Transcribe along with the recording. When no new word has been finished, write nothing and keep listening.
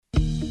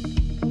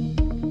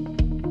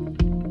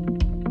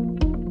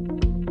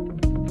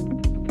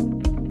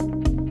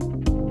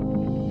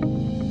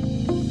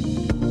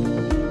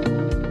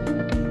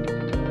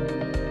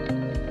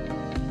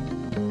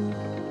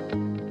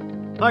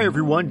Hi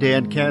everyone,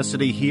 Dan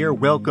Cassidy here.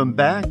 Welcome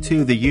back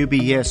to the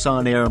UBS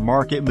On Air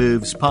Market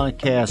Moves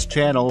podcast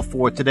channel.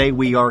 For today,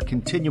 we are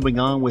continuing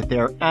on with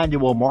our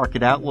annual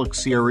Market Outlook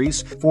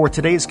series. For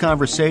today's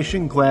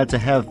conversation, glad to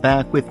have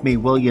back with me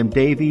William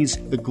Davies,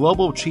 the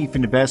Global Chief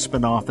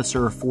Investment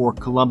Officer for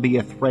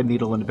Columbia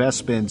Threadneedle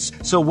Investments.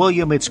 So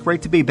William, it's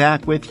great to be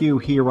back with you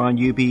here on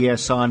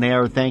UBS On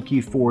Air. Thank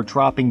you for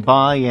dropping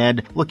by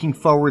and looking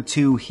forward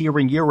to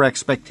hearing your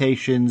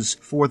expectations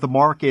for the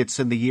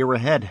markets in the year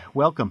ahead.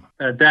 Welcome.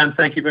 Dan,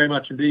 thank you very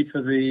much indeed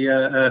for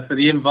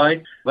the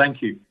invite.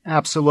 Thank you.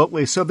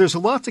 Absolutely. So there's a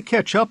lot to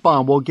catch up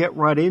on. We'll get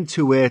right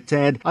into it.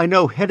 And I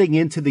know heading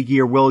into the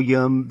year,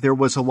 William, there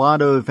was a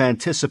lot of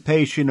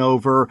anticipation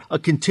over a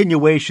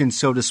continuation,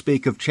 so to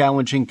speak, of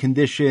challenging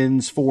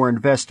conditions for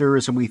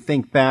investors. And we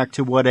think back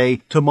to what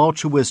a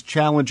tumultuous,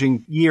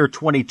 challenging year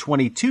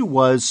 2022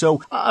 was.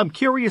 So I'm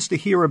curious to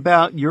hear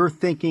about your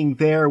thinking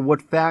there.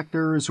 What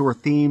factors or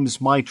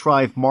themes might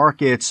drive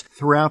markets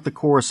throughout the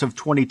course of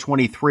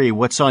 2023?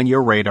 What's on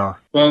your radar?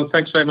 Well,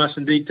 thanks very much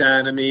indeed,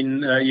 Dan. I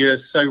mean, you're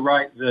so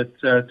right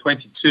that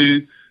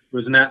 22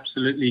 was an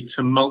absolutely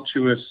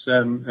tumultuous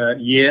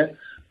year.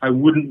 I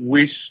wouldn't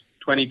wish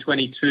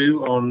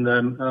 2022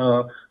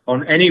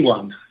 on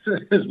anyone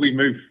as we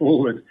move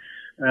forward.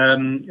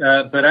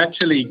 But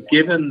actually,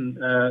 given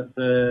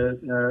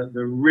the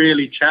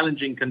really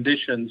challenging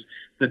conditions,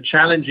 the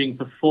challenging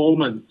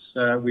performance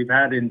we've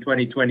had in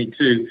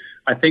 2022,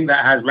 I think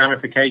that has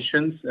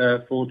ramifications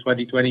for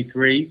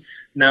 2023.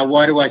 Now,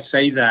 why do I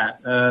say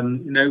that?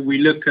 We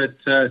look at,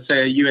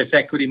 say, a U.S.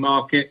 equity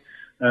market,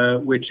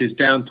 which is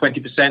down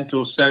 20%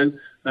 or so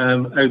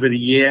over the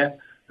year.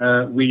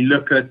 We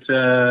look at,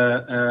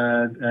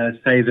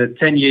 say, the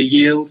 10-year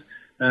yield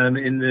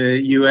in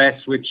the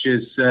U.S., which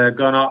has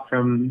gone up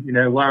from,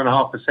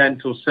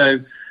 1.5% or so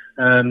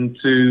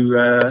to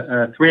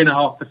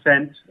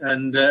 3.5%,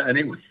 and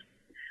it was,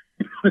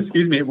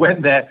 it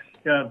went there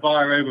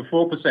via over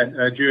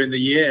 4% during the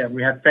year. And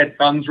we had Fed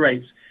funds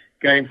rates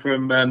going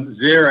from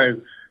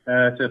 0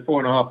 to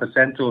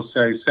 4.5% or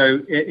so. So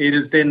it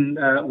has been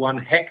one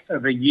heck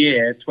of a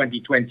year,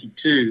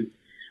 2022.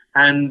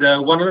 And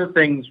one of the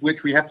things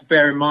which we have to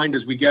bear in mind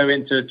as we go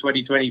into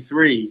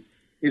 2023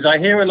 is I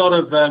hear a lot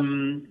of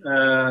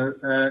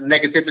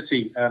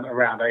negativity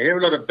around. I hear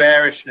a lot of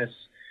bearishness.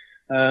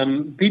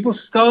 People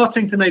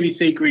starting to maybe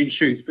see green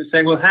shoots, but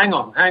saying, well, hang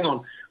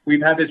on.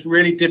 We've had this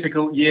really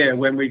difficult year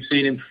when we've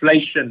seen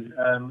inflation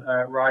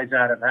rise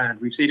out of hand.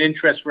 We've seen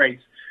interest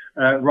rates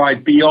rise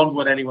beyond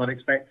what anyone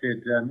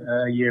expected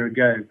a year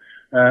ago.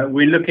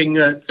 We're looking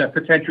at a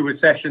potential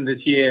recession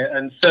this year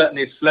and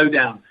certainly a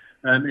slowdown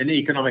in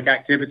economic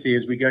activity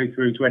as we go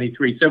through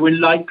 23. So we're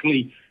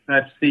likely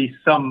to see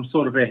some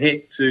sort of a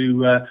hit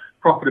to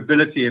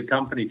profitability of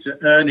companies, to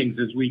earnings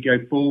as we go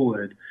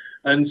forward.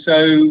 And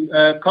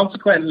so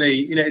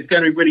consequently, it's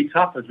going to be really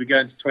tough as we go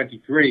into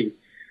 23.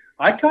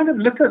 I kind of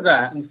look at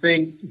that and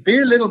think, be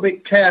a little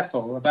bit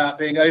careful about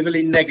being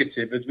overly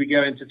negative as we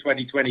go into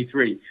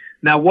 2023.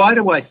 Now, why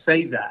do I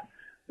say that?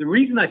 The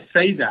reason I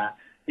say that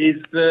is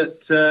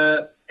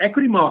that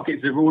equity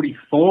markets have already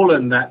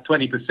fallen that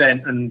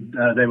 20% and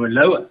they were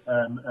lower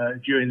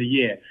during the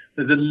year.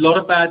 There's a lot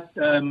of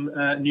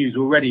bad news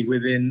already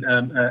within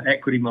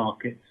equity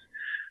markets.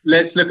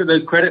 Let's look at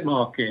those credit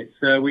markets.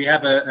 We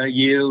have a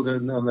yield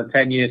on the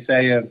 10-year,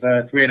 say, of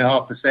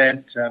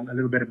 3.5%, a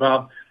little bit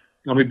above.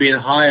 And we've been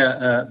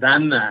higher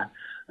than that.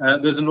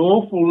 There's an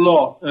awful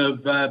lot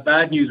of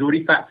bad news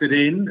already factored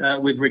in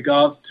with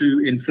regards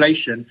to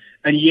inflation.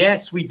 And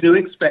yes, we do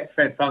expect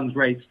Fed funds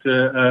rates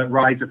to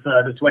rise a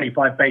further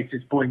 25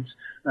 basis points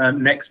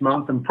next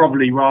month and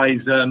probably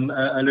rise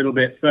a little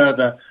bit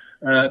further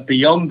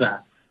beyond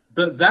that.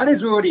 But that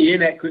is already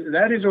in equity,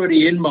 that is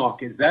already in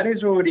markets, that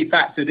is already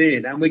factored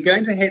in. And we're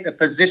going to hit a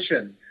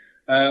position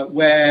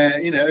where,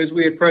 as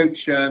we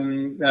approach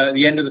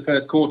the end of the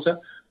first quarter,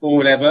 or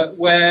whatever,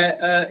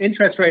 where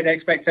interest rate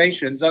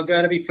expectations are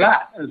going to be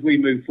flat as we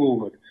move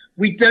forward.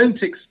 We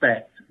don't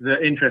expect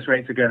that interest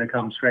rates are going to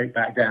come straight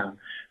back down.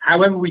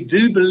 However, we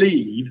do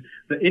believe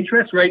that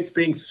interest rates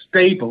being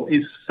stable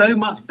is so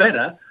much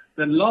better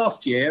than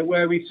last year,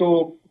 where we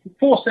saw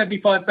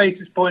 475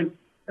 basis point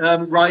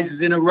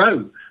rises in a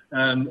row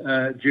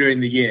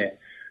during the year.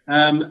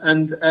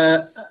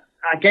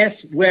 I guess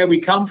where we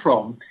come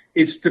from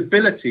is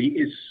stability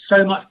is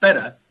so much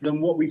better than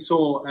what we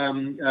saw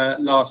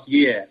last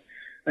year.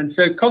 And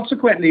so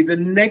consequently, the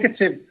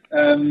negative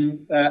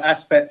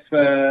aspects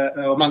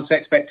amongst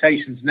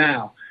expectations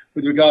now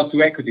with regards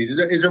to equities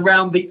is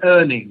around the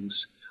earnings.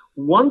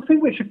 One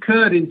thing which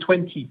occurred in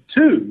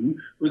 22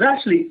 was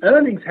actually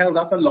earnings held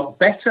up a lot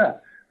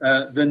better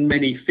than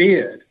many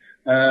feared.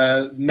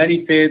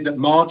 Many feared that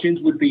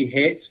margins would be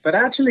hit, but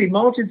actually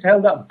margins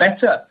held up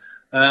better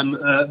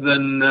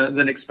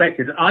than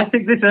expected. I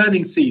think this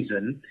earnings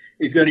season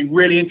is going to be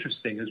really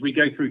interesting as we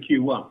go through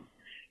Q1.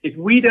 If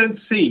we don't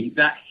see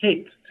that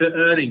hit to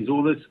earnings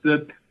or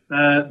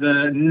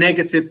the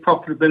negative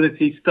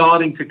profitability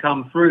starting to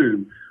come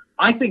through,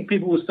 I think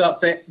people will start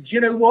saying, do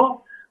you know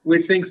what?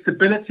 We're seeing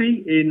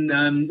stability in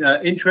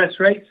interest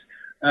rates.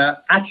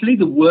 Actually,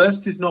 the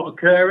worst is not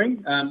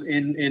occurring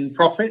in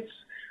profits.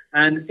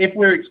 And if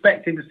we're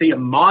expecting to see a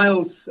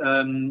mild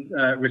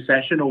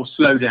recession or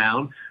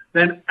slowdown,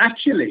 then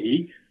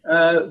actually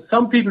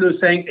some people are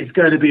saying it's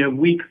going to be a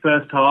weak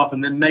first half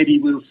and then maybe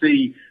we'll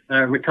see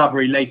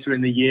recovery later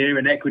in the year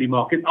in equity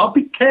markets. I'll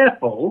be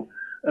careful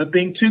of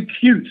being too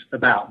cute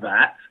about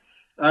that.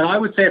 And I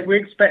would say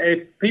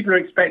if people are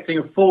expecting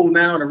a fall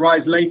now and a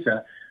rise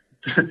later,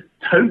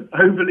 don't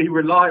overly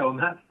rely on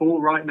that fall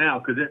right now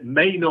because it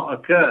may not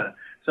occur.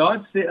 So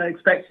I'd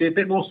expect to see a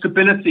bit more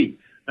stability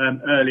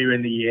earlier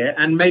in the year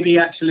and maybe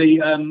actually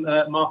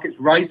markets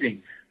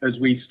rising as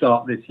we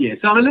start this year.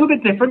 So I'm a little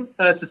bit different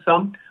to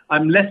some.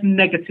 I'm less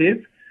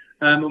negative,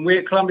 and we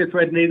at Columbia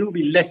Threadneedle will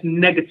be less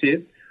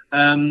negative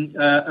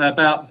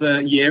about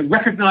the year,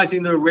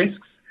 recognizing the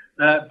risks.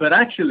 But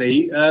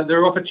actually,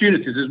 there are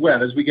opportunities as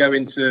well as we go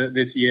into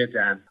this year,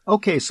 Dan.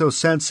 Okay, so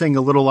sensing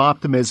a little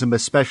optimism,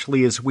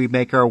 especially as we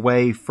make our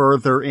way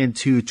further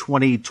into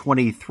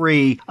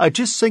 2023.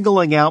 Just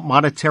singling out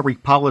monetary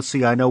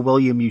policy, I know,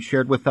 William, you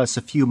shared with us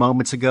a few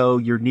moments ago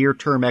your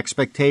near-term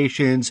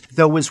expectations.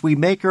 Though as we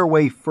make our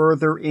way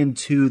further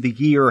into the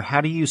year, how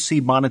do you see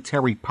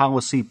monetary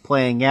policy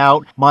playing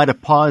out? Might a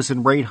pause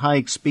in rate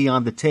hikes be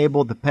on the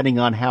table depending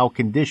on how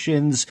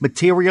conditions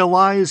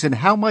materialize? And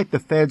how might the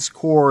Fed's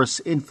course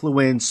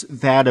influence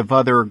that of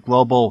other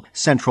global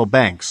central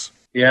banks?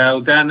 Yeah,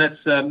 well, Dan,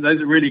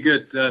 those are really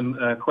good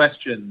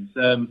questions.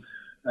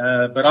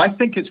 But I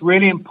think it's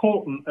really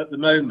important at the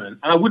moment,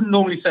 and I wouldn't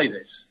normally say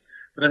this,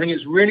 but I think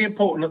it's really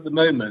important at the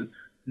moment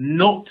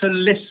not to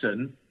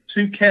listen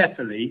too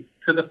carefully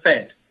to the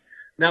Fed.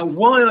 Now,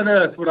 why on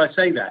earth would I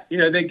say that?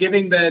 They're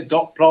giving their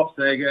dot plots,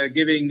 they're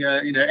giving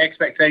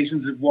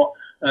expectations of what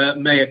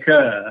may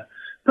occur.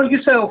 Put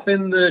yourself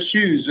in the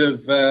shoes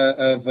of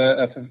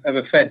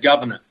a Fed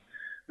governor.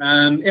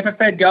 If a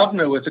Fed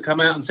governor were to come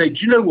out and say, do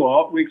you know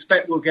what, we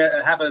expect we'll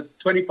have a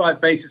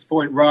 25 basis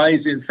point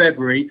rise in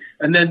February,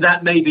 and then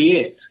that may be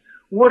it.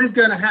 What is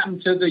going to happen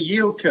to the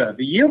yield curve?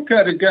 The yield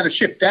curve is going to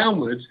shift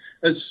downwards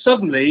as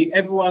suddenly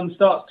everyone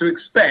starts to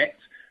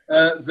expect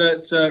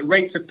that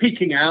rates are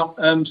peaking out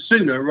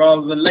sooner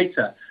rather than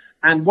later.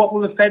 And what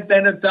will the Fed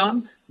then have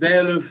done?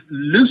 They'll have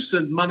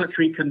loosened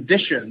monetary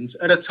conditions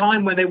at a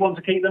time when they want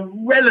to keep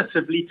them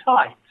relatively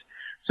tight.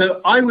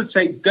 So I would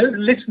say don't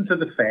listen to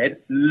the Fed,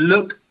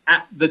 look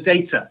at the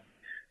data.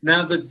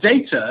 Now, the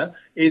data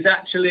is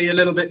actually a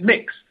little bit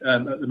mixed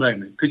at the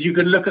moment because you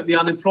can look at the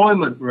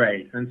unemployment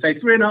rate and say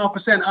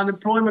 3.5%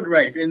 unemployment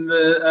rate in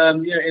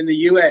the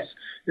US.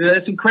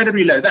 That's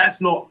incredibly low. That's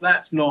not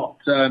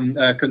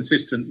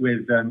consistent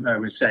with a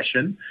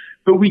recession.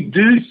 But we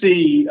do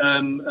see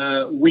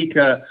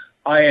weaker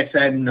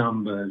ISM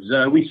numbers.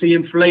 We see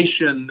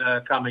inflation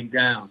coming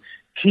down.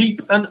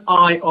 Keep an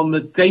eye on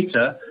the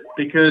data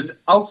because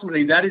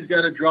ultimately that is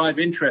going to drive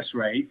interest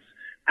rates,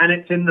 and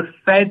it's in the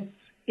Fed's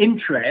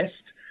interest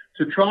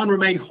to try and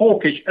remain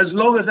hawkish as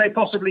long as they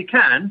possibly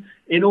can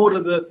in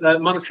order that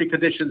monetary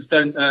conditions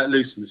don't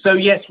loosen. So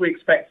yes, we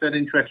expect an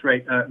interest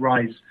rate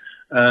rise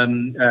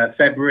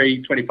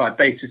February, 25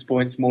 basis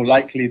points, more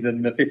likely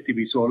than the 50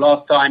 we saw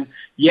last time.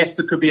 Yes,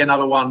 there could be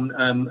another one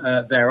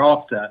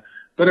thereafter.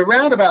 But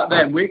around about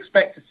then, we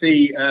expect to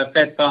see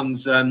Fed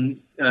funds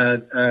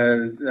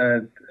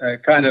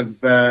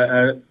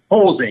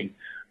pausing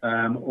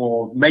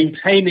or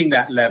maintaining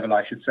that level,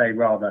 I should say,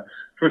 rather,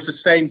 for a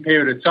sustained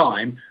period of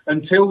time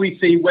until we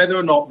see whether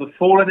or not the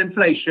fall in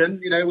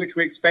inflation, which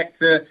we expect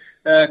to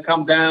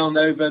come down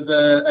over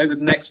the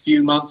next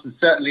few months and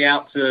certainly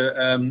out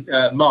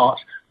to March,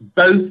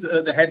 both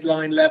at the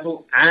headline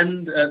level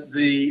and at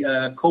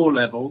the core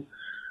level.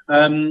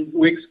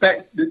 We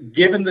expect that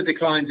given the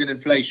declines in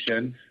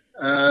inflation,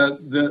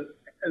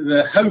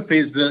 the hope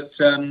is that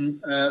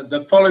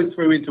the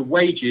follow-through into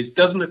wages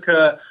doesn't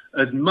occur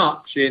as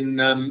much in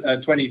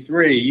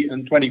 23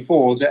 and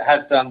 24 as it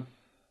has done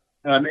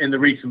in the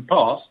recent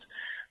past.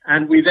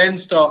 And we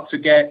then start to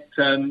get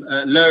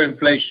lower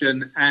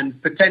inflation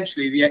and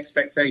potentially the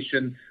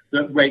expectation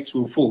that rates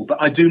will fall.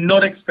 But I do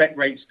not expect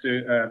rates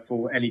to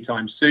fall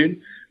anytime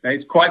soon.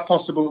 It's quite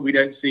possible that we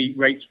don't see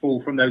rates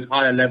fall from those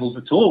higher levels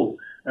at all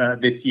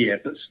this year.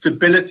 But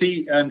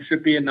stability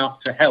should be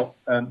enough to help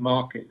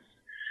markets.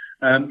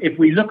 If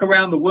we look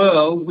around the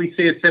world, we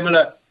see a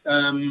similar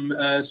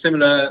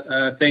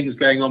things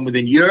going on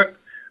within Europe.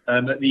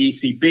 At the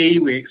ECB,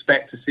 we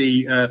expect to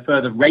see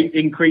further rate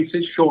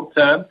increases short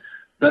term,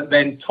 but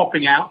then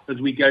topping out as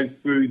we go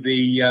through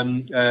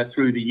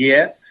the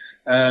year.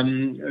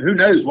 Who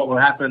knows what will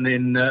happen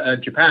in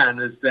Japan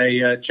as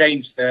they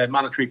change their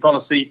monetary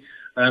policy,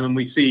 and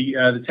we see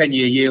the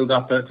 10-year yield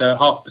up at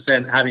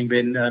 0.5%, having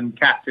been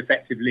capped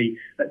effectively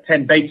at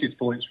 10 basis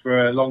points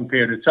for a long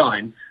period of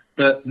time.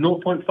 But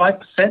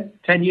 0.5%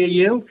 10-year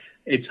yield,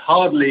 it's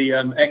hardly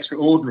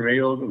extraordinary,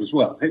 or as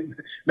well,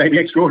 maybe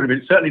extraordinary,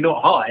 but it's certainly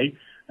not high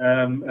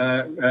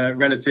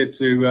relative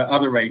to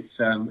other rates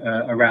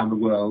around the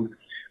world.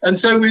 And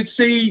so we'd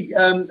see,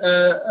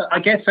 I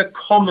guess, a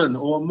common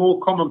or more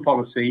common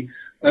policy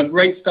of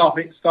rates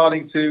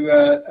starting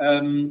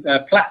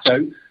to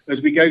plateau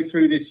as we go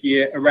through this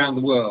year around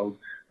the world.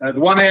 The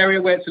one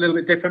area where it's a little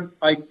bit different,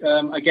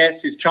 I guess,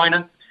 is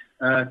China.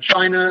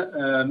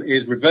 China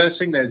is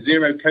reversing their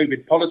zero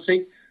COVID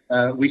policy.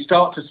 We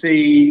start to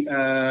see,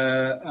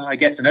 I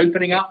guess, an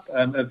opening up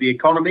of the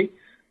economy.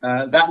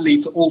 That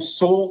leads to all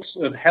sorts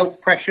of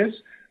health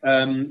pressures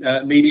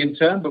medium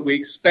term, but we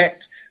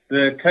expect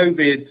the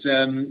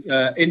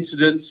COVID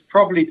incidents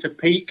probably to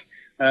peak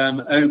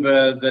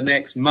over the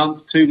next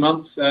month, 2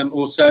 months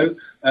or so.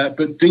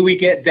 But do we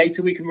get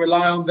data we can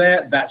rely on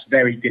there? That's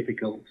very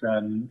difficult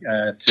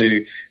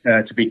to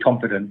be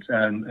confident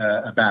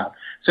about.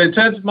 So in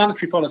terms of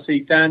monetary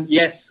policy, Dan,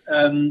 yes,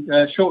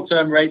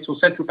 short-term rates or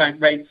central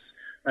bank rates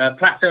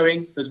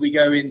plateauing as we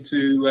go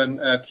into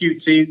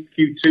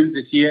Q2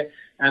 this year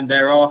and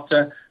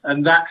thereafter,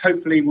 and that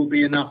hopefully will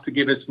be enough to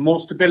give us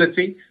more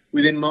stability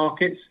within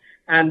markets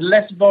and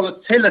less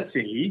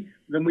volatility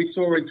than we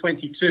saw in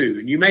 22.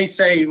 And you may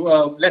say,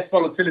 well, less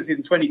volatility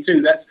than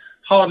 22, that's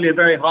hardly a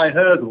very high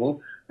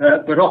hurdle,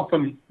 but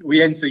often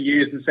we enter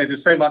years and say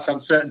there's so much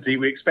uncertainty,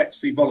 we expect to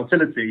see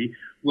volatility.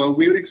 Well,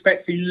 we would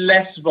expect to see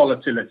less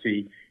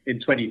volatility in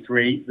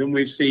 23 than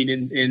we've seen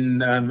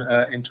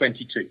in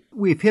 22.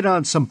 We've hit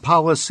on some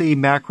policy,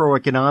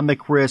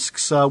 macroeconomic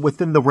risks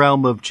within the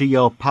realm of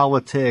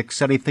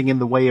geopolitics. Anything in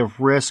the way of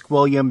risk,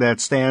 William,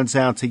 that stands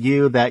out to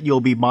you that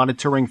you'll be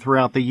monitoring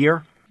throughout the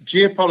year?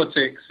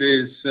 Geopolitics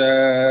is,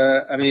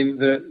 there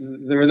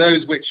are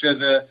those which are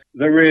the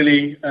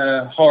really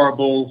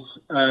horrible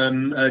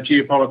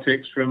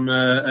geopolitics from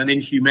an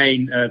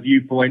inhumane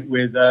viewpoint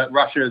with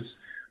Russia's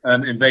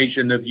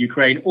invasion of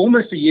Ukraine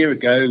almost a year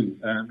ago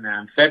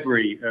now, in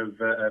February of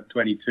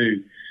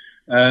 22.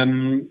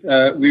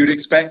 We would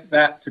expect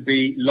that to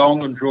be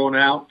long and drawn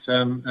out,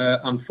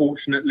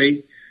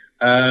 unfortunately.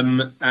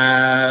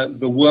 The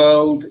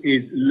world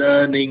is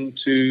learning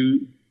to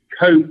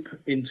cope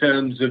in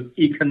terms of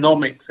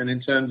economics and in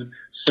terms of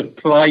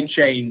supply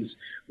chains.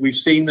 We've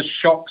seen the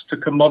shocks to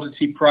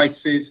commodity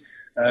prices,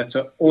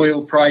 to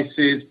oil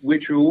prices,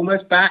 which are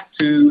almost back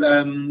to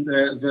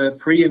the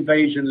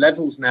pre-invasion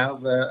levels now,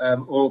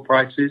 the oil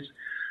prices.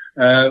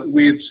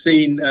 We've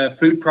seen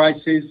food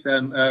prices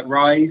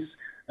rise,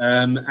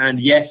 and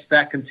yes,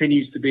 that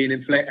continues to be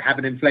have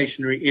an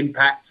inflationary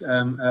impact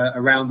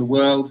around the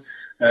world.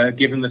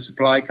 Given the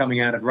supply coming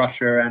out of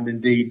Russia and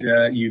indeed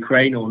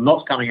Ukraine, or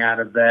not coming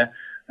out of there,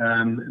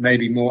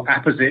 maybe more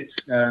apposite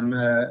at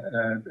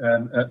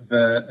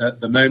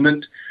the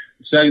moment.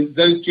 So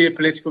those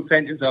geopolitical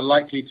tensions are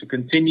likely to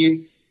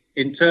continue.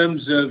 In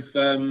terms of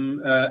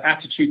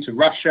attitude to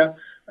Russia,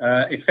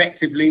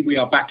 effectively we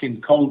are back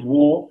in Cold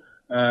War,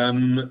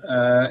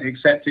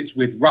 except it's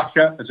with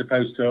Russia as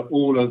opposed to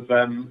all of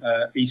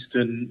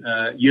Eastern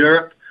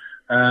Europe.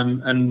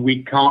 And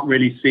we can't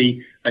really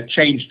see a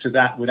change to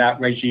that without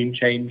regime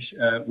change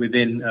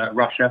within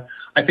Russia.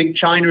 I think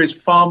China is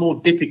far more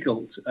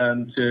difficult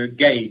to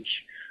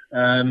gauge.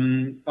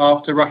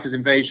 After Russia's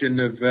invasion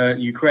of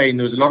Ukraine,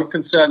 there was a lot of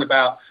concern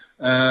about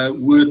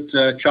would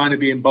China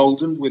be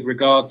emboldened with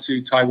regard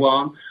to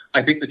Taiwan.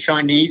 I think the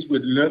Chinese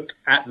would look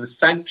at the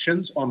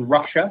sanctions on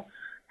Russia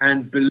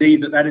and believe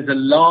that that is the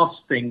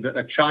last thing that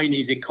a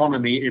Chinese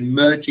economy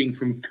emerging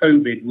from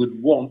COVID would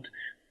want.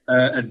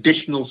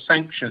 Additional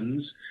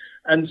sanctions.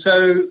 And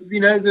so,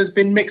 there's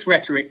been mixed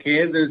rhetoric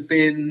here. There's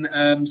been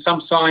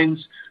some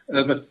signs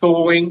of a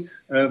thawing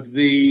of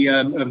the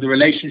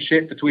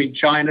relationship between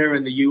China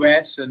and the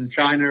US and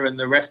China and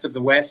the rest of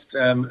the West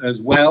as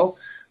well.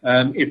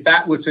 If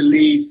that were to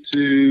lead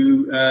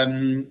to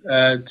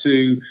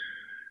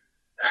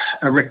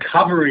a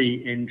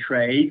recovery in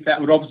trade, that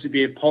would obviously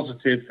be a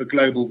positive for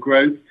global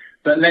growth.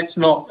 But let's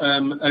not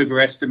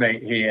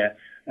overestimate here.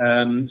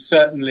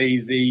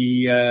 Certainly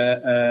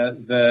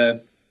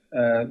the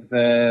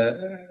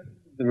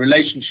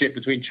relationship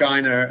between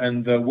China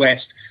and the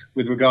West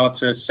with regard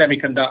to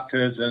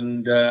semiconductors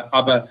and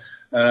other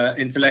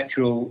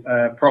intellectual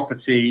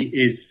property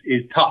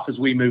is tough as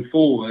we move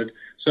forward.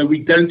 So we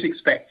don't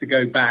expect to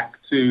go back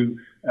to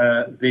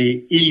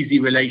the easy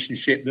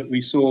relationship that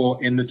we saw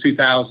in the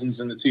 2000s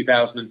and the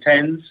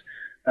 2010s.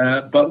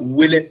 But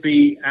will it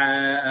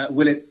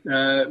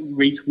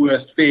reach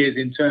worst fears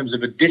in terms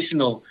of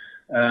additional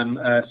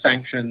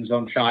sanctions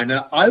on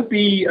China? I'll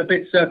be a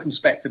bit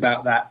circumspect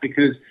about that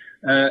because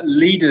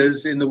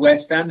leaders in the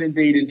West and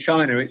indeed in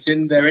China, it's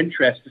in their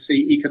interest to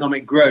see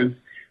economic growth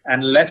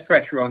and less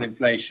pressure on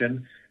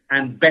inflation,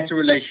 and better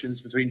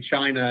relations between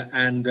China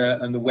and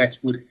the West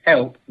would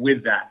help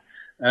with that.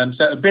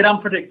 So a bit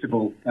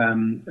unpredictable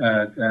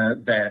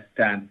there,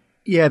 Dan.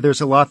 Yeah, there's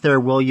a lot there,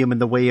 William, in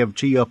the way of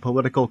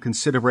geopolitical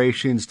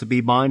considerations to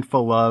be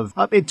mindful of.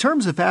 In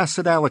terms of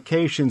asset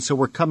allocation, so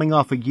we're coming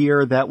off a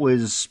year that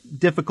was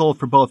difficult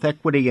for both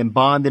equity and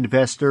bond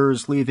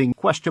investors, leaving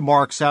question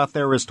marks out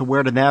there as to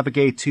where to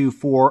navigate to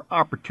for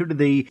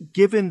opportunity.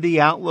 Given the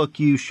outlook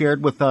you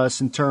shared with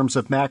us in terms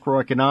of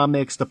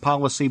macroeconomics,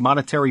 the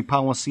monetary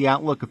policy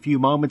outlook a few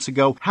moments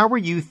ago, how are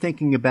you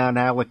thinking about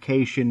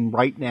allocation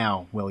right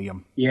now,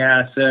 William?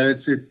 Yeah, so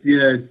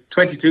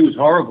 22 was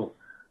horrible.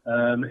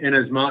 in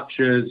as much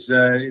as,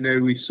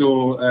 we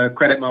saw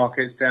credit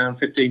markets down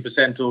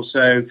 15% or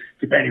so,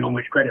 depending on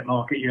which credit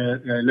market you're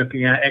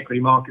looking at. Equity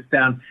markets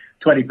down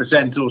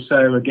 20% or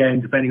so,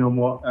 again, depending on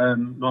what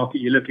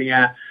market you're looking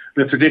at.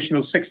 The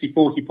traditional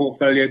 60-40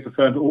 portfolio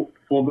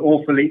performed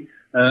awfully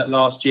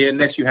last year.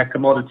 Unless you had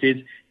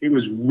commodities, it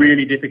was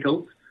really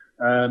difficult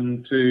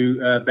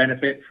to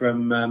benefit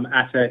from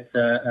asset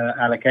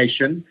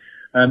allocation.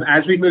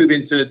 As we move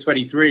into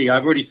 23,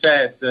 I've already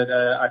said that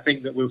I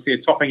think that we'll see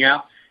a topping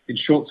out in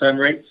short-term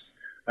rates.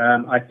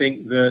 I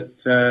think that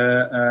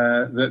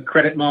the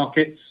credit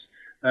markets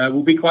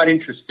will be quite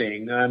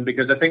interesting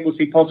because I think we'll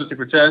see positive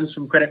returns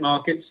from credit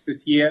markets this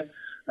year.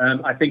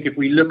 I think if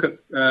we look at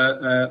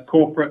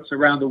corporates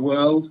around the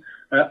world,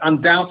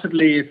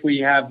 undoubtedly if we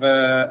have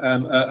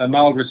a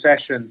mild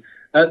recession,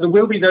 there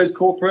will be those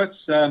corporates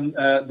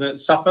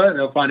that suffer.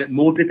 They'll find it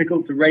more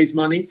difficult to raise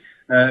money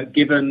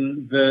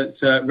given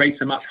that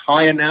rates are much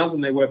higher now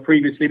than they were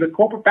previously. But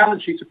corporate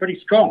balance sheets are pretty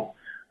strong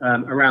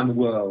around the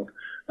world.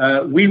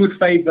 We would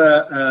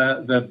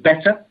favor the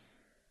better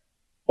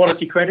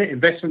quality credit,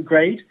 investment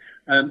grade,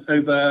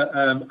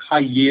 over high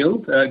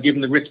yield,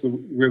 given the risk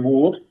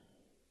reward.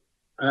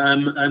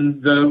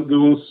 And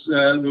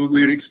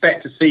we would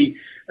expect to see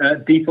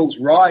defaults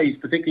rise,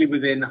 particularly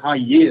within high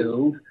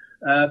yield.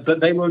 But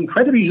they were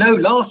incredibly low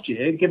last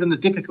year, given the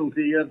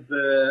difficulty of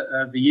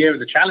the year,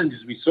 the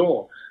challenges we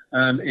saw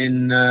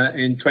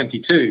in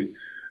 22.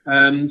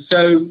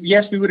 So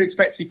yes, we would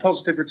expect to see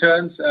positive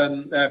returns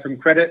from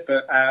credit,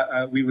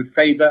 but we would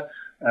favour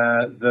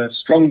the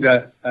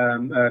stronger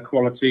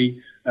quality,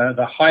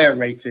 the higher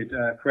rated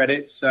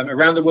credits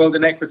around the world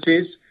in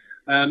equities.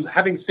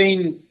 Having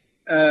seen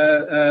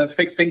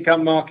fixed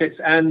income markets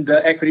and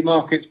equity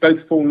markets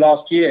both fall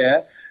last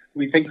year,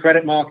 we think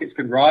credit markets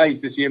can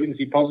rise this year. We can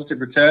see positive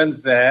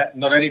returns there,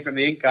 not only from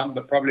the income,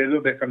 but probably a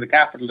little bit from the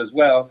capital as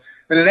well.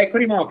 But in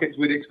equity markets,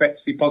 we'd expect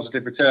to see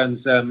positive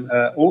returns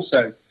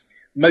also,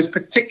 most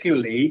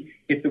particularly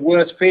if the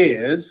worst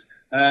fears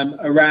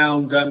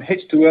around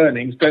hits to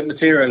earnings don't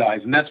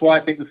materialize. And that's why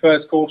I think the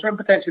first quarter and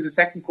potentially the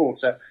second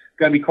quarter are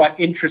going to be quite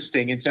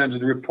interesting in terms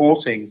of the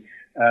reporting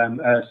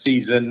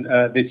season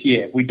this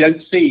year. If we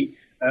don't see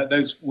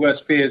those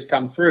worst fears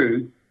come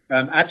through,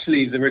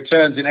 actually the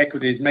returns in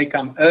equities may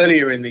come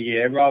earlier in the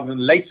year rather than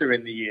later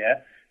in the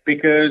year,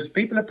 because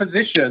people are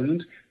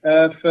positioned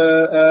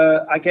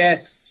for, I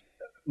guess,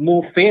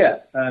 more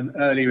fear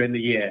earlier in the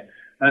year.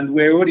 And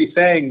we're already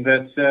saying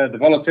that the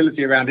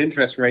volatility around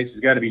interest rates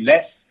is going to be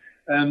less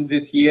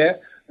this year.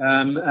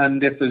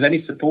 And if there's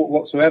any support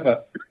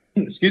whatsoever,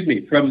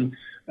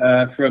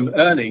 from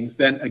earnings,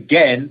 then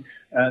again,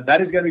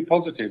 that is going to be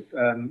positive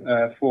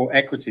for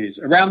equities.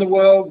 Around the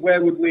world,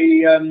 where would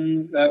we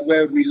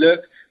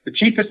look? The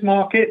cheapest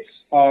markets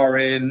are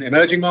in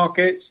emerging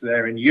markets.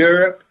 They're in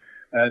Europe.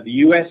 The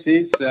US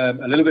is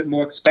a little bit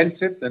more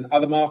expensive than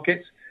other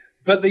markets,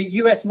 but the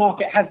US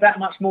market has that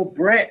much more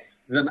breadth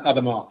than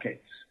other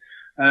markets.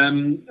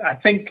 I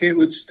think it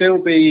would still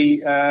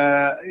be,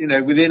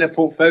 within a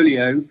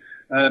portfolio,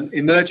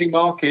 emerging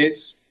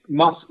markets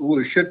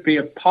should be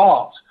a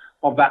part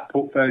of that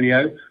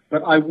portfolio,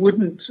 but I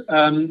wouldn't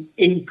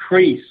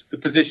increase the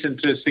position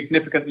to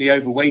significantly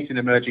overweight in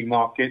emerging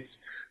markets.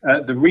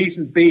 The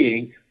reason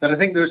being that I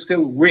think there is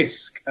still risk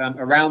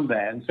around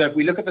there. And so if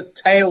we look at the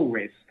tail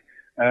risk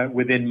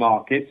within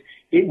markets,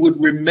 it would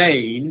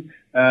remain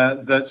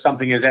that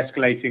something is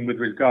escalating with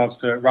regards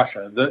to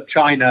Russia, that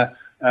China,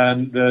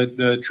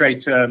 the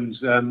trade terms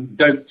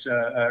don't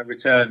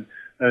return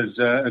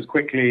as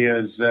quickly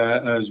as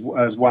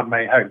one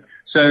may hope.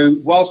 So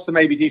whilst there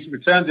may be decent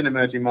returns in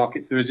emerging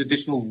markets, there is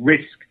additional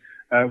risk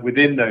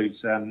within those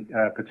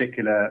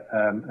particular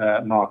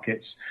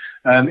markets.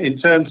 In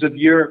terms of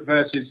Europe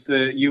versus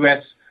the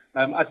US,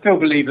 I still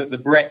believe that the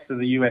breadth of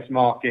the US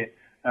market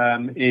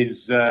is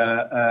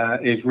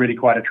really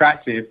quite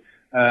attractive.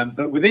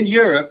 But within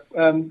Europe,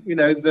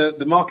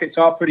 the markets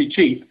are pretty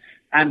cheap,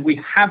 and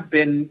we have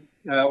been,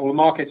 or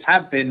markets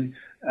have been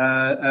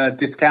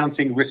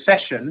discounting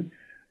recession,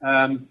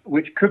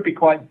 which could be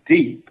quite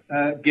deep,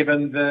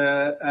 given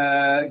the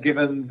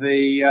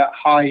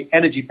high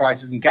energy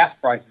prices and gas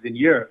prices in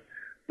Europe.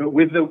 But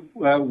with the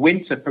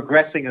winter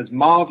progressing as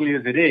mildly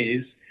as it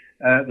is,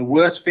 the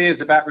worst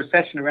fears about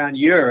recession around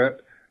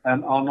Europe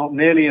are not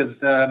nearly as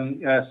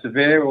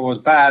severe or as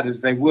bad as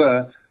they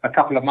were a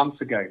couple of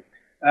months ago.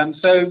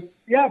 So,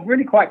 yeah,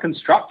 really quite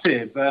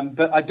constructive.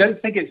 But I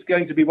don't think it's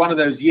going to be one of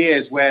those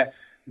years where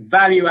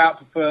value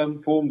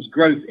outperforms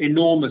growth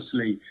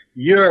enormously.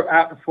 Europe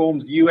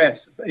outperforms the US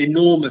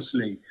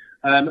enormously.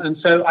 And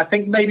so I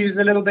think maybe there's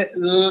a little bit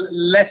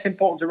less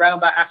importance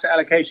around that asset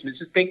allocation. It's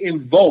just being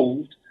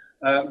involved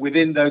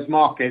within those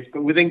markets.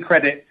 But within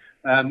credit,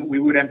 we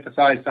would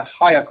emphasize the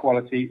higher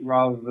quality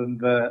rather than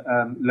the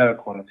lower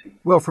quality.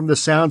 Well, from the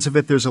sounds of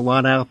it, there's a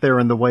lot out there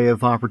in the way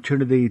of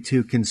opportunity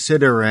to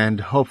consider and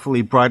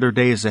hopefully brighter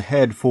days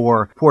ahead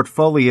for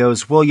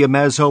portfolios. William,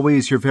 as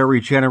always, you're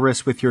very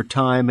generous with your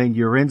time and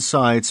your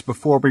insights.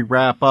 Before we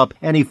wrap up,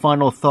 any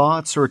final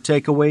thoughts or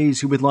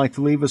takeaways you would like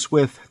to leave us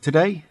with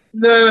today?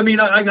 No, I mean,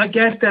 I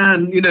guess,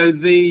 Dan, the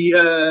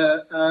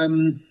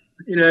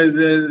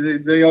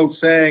old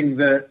saying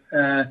that,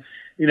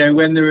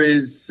 when there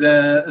is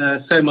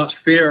so much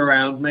fear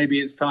around, maybe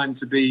it's time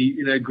to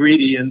be,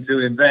 greedy and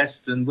to invest.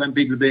 And when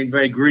people are being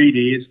very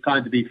greedy, it's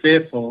time to be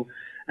fearful.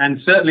 And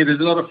certainly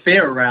there's a lot of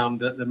fear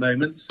around at the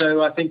moment.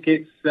 So I think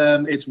it's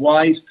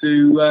wise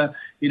to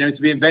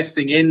be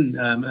investing in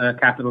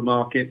capital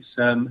markets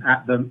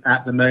at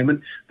the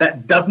moment.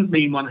 That doesn't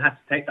mean one has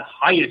to take the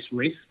highest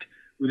risk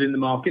within the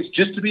markets,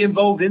 just to be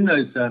involved in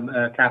those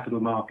capital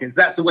markets.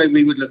 That's the way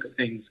we would look at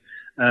things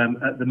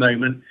at the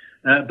moment.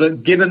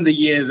 But given the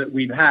year that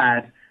we've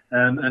had,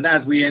 and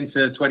as we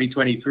enter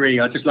 2023,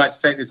 I'd just like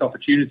to take this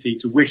opportunity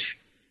to wish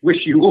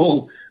you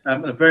all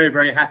a very,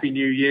 very happy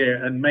new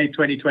year, and may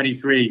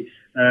 2023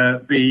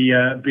 be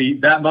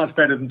that much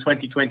better than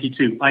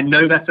 2022. I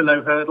know that's a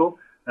low hurdle,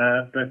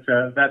 but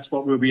that's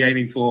what we'll be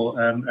aiming for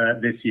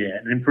this year,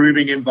 an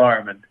improving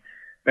environment.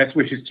 Best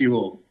wishes to you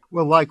all.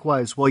 Well,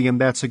 likewise, William,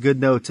 that's a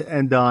good note to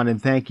end on, and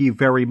thank you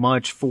very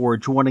much for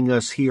joining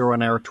us here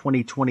on our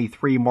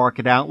 2023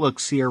 Market Outlook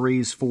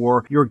series,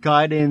 for your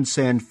guidance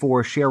and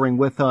for sharing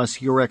with us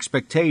your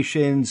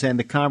expectations, and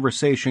the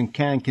conversation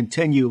can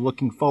continue.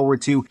 Looking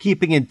forward to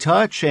keeping in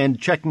touch and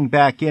checking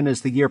back in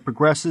as the year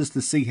progresses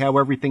to see how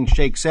everything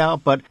shakes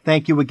out. But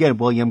thank you again,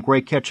 William.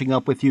 Great catching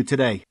up with you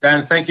today.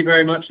 Dan, thank you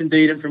very much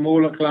indeed, and from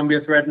all at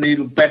Columbia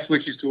Threadneedle, best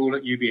wishes to all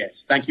at UBS.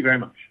 Thank you very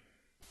much.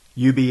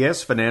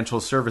 UBS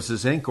Financial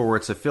Services, Inc., or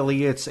its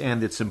affiliates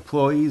and its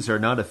employees are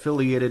not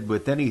affiliated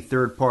with any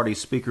third-party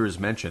speakers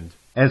mentioned.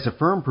 As a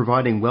firm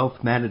providing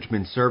wealth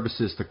management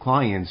services to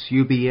clients,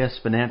 UBS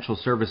Financial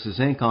Services,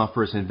 Inc.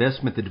 offers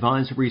investment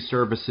advisory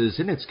services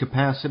in its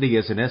capacity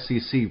as an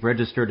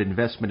SEC-registered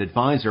investment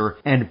advisor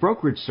and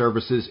brokerage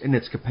services in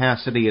its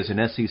capacity as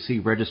an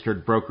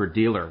SEC-registered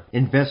broker-dealer.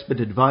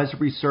 Investment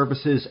advisory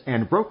services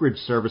and brokerage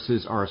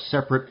services are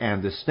separate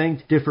and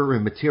distinct, differ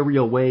in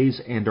material ways,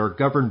 and are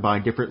governed by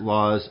different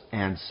laws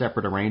and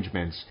separate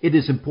arrangements. It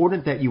is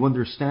important that you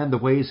understand the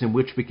ways in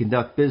which we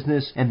conduct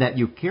business and that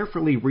you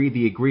carefully read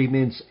the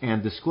agreement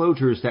and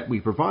disclosures that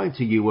we provide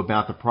to you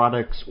about the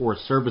products or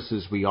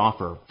services we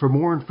offer. For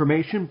more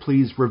information,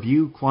 please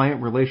review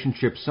Client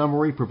Relationship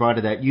Summary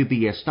provided at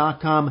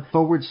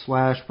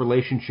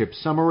ubs.com/relationship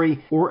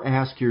summary or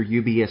ask your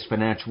UBS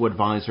financial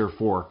advisor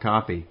for a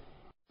copy.